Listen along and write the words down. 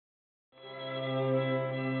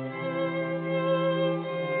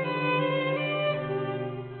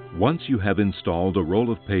Once you have installed a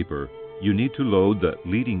roll of paper, you need to load the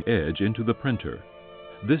leading edge into the printer.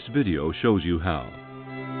 This video shows you how.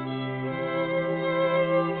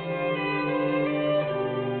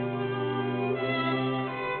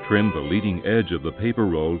 Trim the leading edge of the paper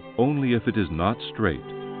roll only if it is not straight.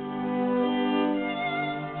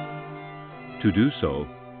 To do so,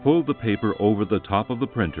 pull the paper over the top of the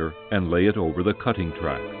printer and lay it over the cutting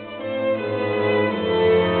track.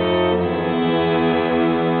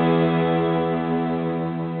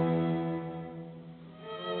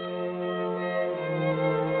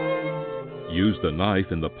 Use the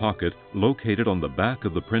knife in the pocket located on the back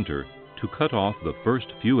of the printer to cut off the first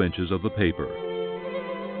few inches of the paper.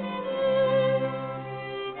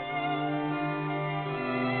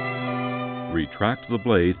 Retract the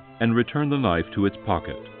blade and return the knife to its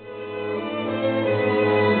pocket.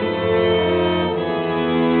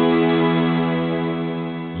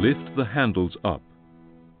 Lift the handles up.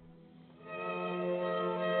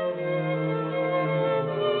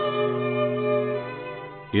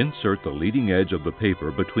 Insert the leading edge of the paper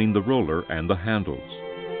between the roller and the handles.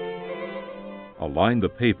 Align the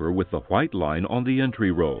paper with the white line on the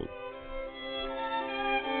entry roll.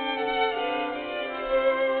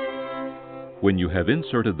 When you have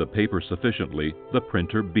inserted the paper sufficiently, the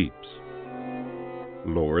printer beeps.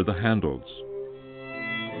 Lower the handles.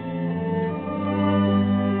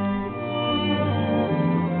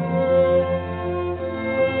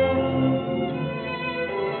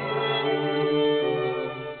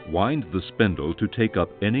 Wind the spindle to take up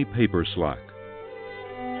any paper slack.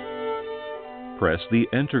 Press the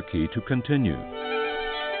Enter key to continue.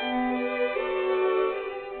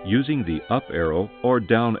 Using the up arrow or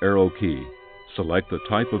down arrow key, select the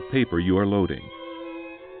type of paper you are loading,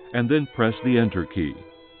 and then press the Enter key.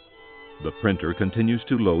 The printer continues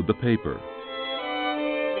to load the paper.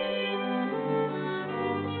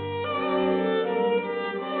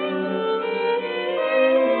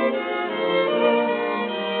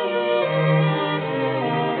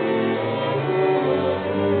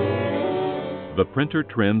 The printer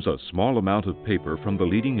trims a small amount of paper from the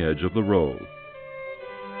leading edge of the roll.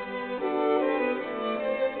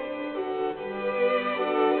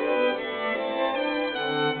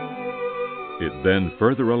 It then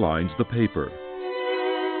further aligns the paper.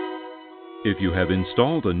 If you have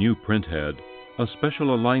installed a new print head, a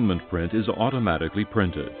special alignment print is automatically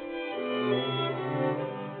printed.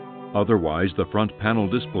 Otherwise, the front panel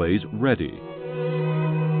displays Ready.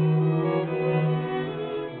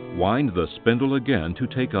 Wind the spindle again to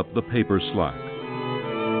take up the paper slack.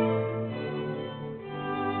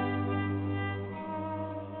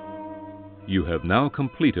 You have now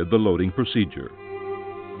completed the loading procedure.